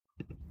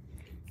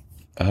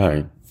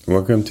Hi,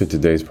 welcome to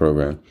today's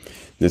program.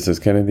 This is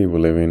Kennedy. We're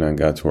living on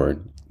God's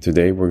Word.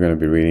 Today we're going to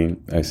be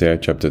reading Isaiah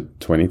chapter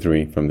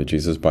 23 from the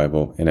Jesus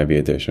Bible NIV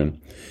edition.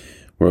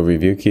 We'll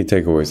review key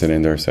takeaways and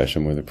end our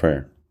session with a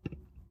prayer.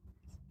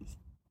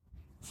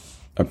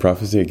 A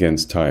prophecy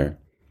against Tyre.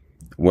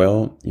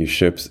 Well, you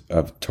ships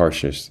of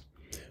Tarshish,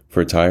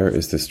 for Tyre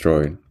is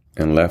destroyed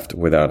and left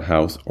without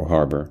house or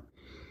harbor.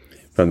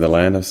 From the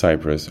land of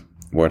Cyprus,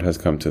 what has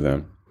come to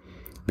them?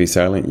 Be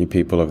silent, you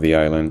people of the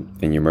island,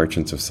 and you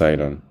merchants of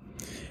Sidon,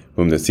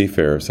 whom the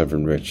seafarers have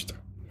enriched.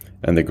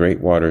 And the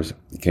great waters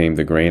came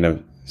the grain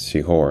of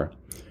Shihor.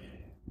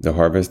 The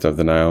harvest of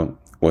the Nile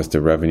was the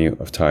revenue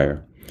of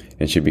Tyre,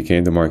 and she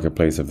became the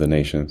marketplace of the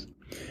nations.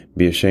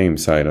 Be ashamed,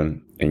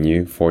 Sidon, and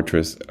you,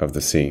 fortress of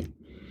the sea.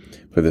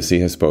 For the sea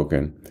has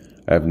spoken.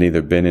 I have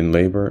neither been in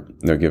labor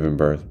nor given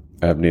birth.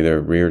 I have neither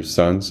reared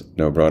sons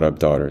nor brought up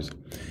daughters.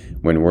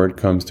 When word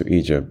comes to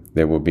Egypt,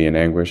 there will be an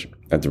anguish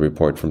at the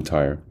report from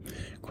Tyre.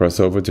 Cross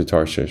over to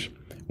Tarshish.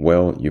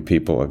 Well, you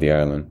people of the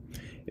island,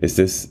 is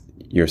this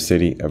your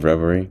city of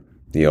revelry,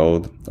 the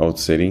old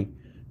city,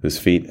 whose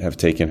feet have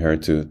taken her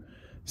to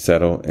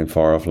settle in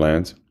far-off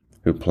lands,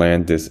 who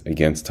planned this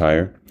against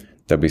Tyre,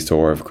 the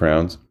bestower of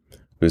crowns,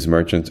 whose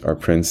merchants are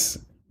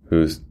princes,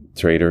 whose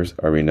traders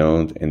are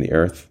renowned in the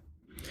earth?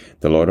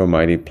 The Lord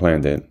Almighty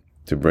planned it,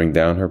 to bring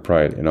down her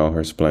pride in all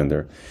her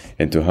splendor,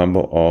 and to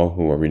humble all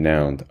who are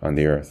renowned on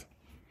the earth.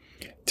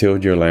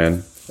 Tilled your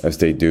land as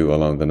they do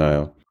along the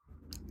Nile,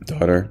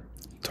 daughter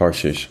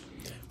Tarshish,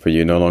 for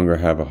you no longer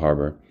have a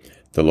harbor.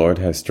 The Lord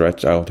has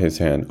stretched out his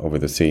hand over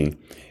the sea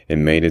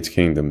and made its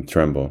kingdom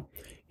tremble.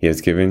 He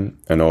has given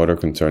an order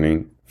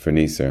concerning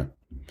Phoenicia,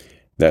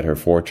 that her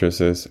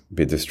fortresses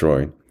be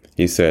destroyed.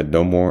 He said,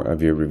 no more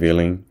of your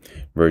revealing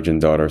virgin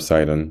daughter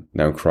Sidon,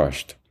 now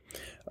crushed.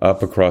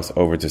 Up across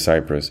over to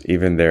Cyprus,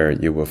 even there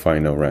you will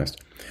find no rest.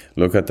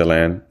 Look at the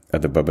land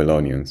of the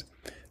Babylonians,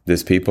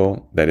 this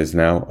people that is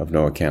now of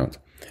no account.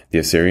 The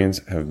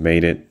Assyrians have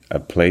made it a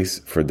place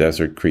for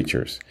desert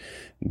creatures.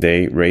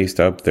 They raised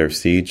up their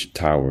siege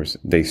towers.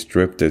 They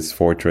stripped its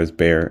fortress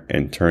bare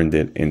and turned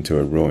it into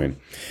a ruin.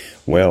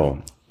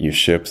 Well, you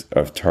ships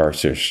of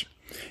Tarshish,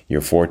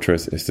 your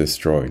fortress is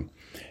destroyed.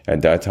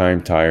 At that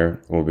time,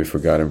 Tyre will be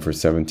forgotten for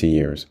 70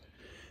 years,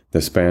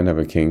 the span of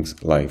a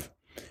king's life.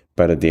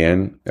 But at the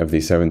end of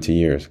these 70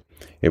 years,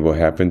 it will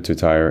happen to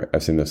Tyre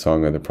as in the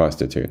song of the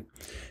prostitute.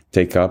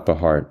 Take up a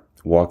harp,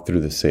 walk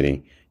through the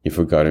city, you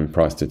forgotten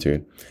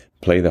prostitute.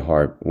 Play the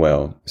harp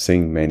well,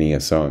 sing many a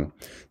song,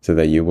 so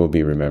that you will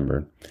be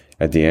remembered.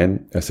 At the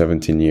end of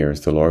 17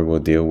 years, the Lord will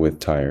deal with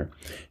Tyre.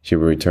 She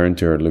will return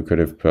to her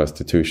lucrative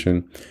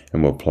prostitution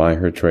and will ply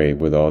her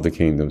trade with all the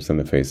kingdoms on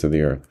the face of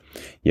the earth.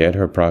 Yet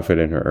her profit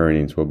and her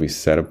earnings will be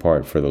set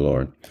apart for the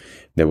Lord.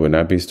 They will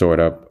not be stored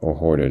up or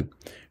hoarded.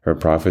 Her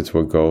profits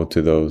will go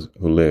to those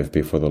who live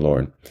before the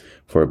Lord,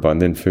 for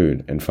abundant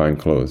food and fine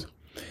clothes.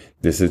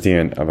 This is the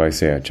end of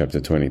Isaiah chapter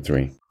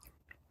 23.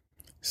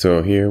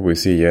 So here we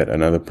see yet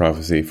another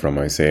prophecy from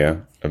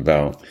Isaiah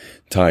about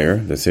Tyre,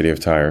 the city of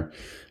Tyre,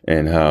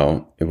 and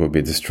how it will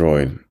be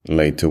destroyed,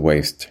 laid to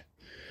waste,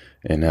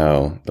 and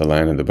how the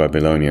land of the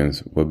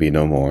Babylonians will be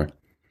no more.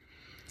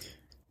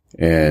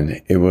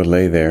 And it will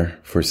lay there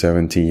for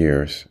 70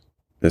 years,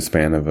 the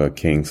span of a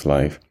king's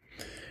life,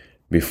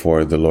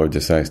 before the Lord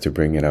decides to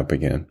bring it up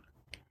again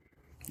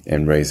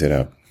and raise it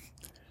up.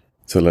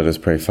 So let us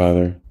pray.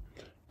 Father,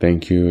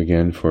 thank you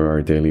again for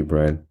our daily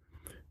bread.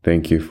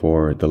 Thank you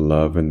for the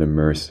love and the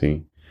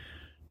mercy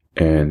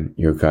and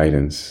your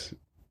guidance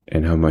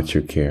and how much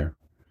you care.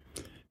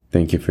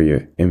 Thank you for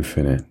your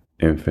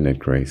infinite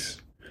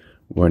grace.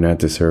 We're not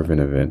deserving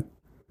of it.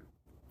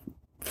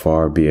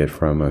 Far be it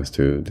from us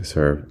to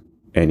deserve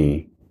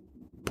any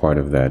part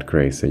of that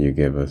grace that you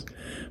give us,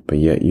 but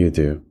yet you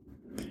do.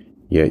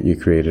 Yet you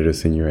created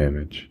us in your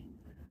image,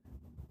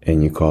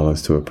 and you call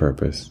us to a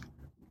purpose,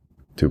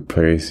 to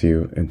praise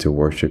you and to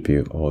worship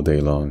you all day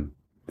long,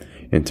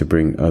 and to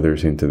bring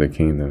others into the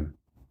kingdom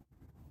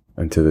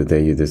until the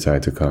day you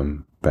decide to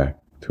come back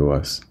to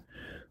us.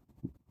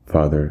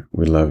 Father,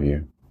 we love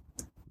you.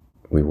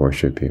 We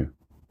worship you.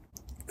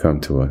 Come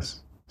to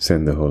us.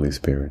 Send the Holy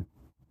Spirit.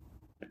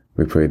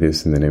 We pray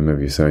this in the name of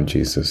your Son,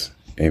 Jesus.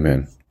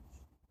 Amen.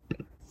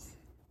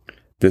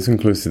 This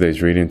concludes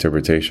today's reading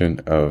interpretation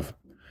of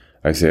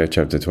Isaiah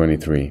chapter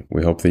 23.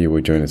 We hope that you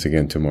will join us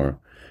again tomorrow.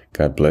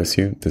 God bless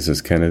you. This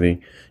is Kennedy,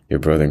 your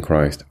brother in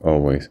Christ,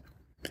 always.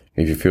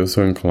 If you feel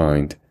so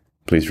inclined,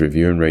 please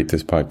review and rate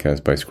this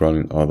podcast by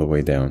scrolling all the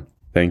way down.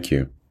 Thank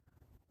you.